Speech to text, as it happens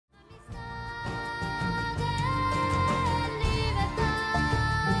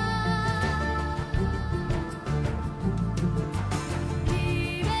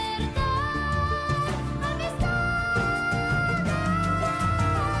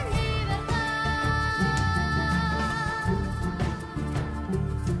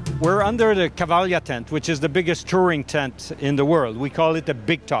We're under the Cavalia tent, which is the biggest touring tent in the world. We call it a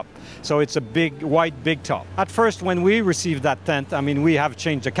big top. So it's a big, white big top. At first, when we received that tent, I mean, we have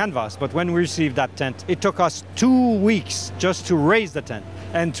changed the canvas, but when we received that tent, it took us 2 weeks just to raise the tent.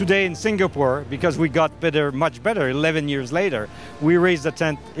 And today in Singapore, because we got better, much better, 11 years later, we raised the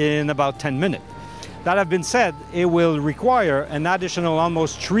tent in about 10 minutes. That have been said, it will require an additional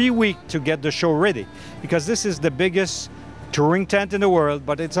almost 3 weeks to get the show ready, because this is the biggest touring tent in the world,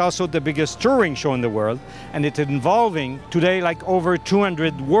 but it's also the biggest touring show in the world, and it's involving today like over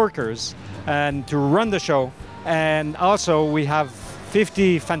 200 workers and to run the show. And also we have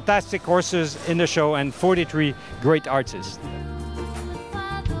 50 fantastic horses in the show and 43 great artists.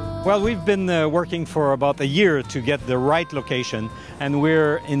 Well, we've been working for about a year to get the right location, and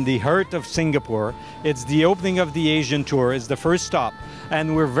we're in the heart of Singapore. It's the opening of the Asian tour. It's the first stop,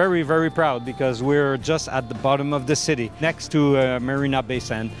 and we're very, very proud because we're just at the bottom of the city, next to Marina Bay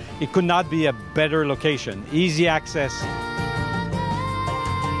Sands. It could not be a better location. Easy access.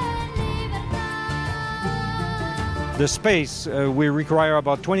 The space, we require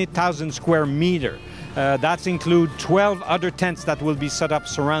about 20,000 square meters. That includes 12 other tents that will be set up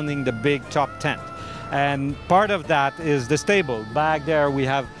surrounding the big top tent. And part of that is the stable. Back there we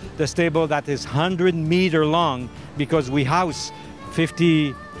have the stable that is 100 meters long because we house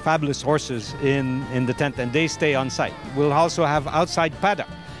 50 fabulous horses in the tent and they stay on site. We'll also have outside paddock.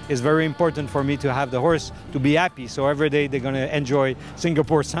 It's very important for me to have the horse to be happy, so every day they're going to enjoy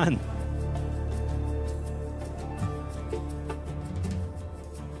Singapore sun.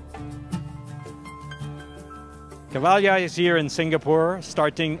 Cavalia is here in Singapore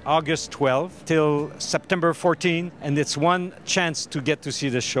starting August 12 till September 14, and it's one chance to get to see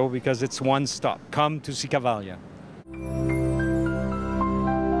the show because it's one stop. Come to see Cavalia.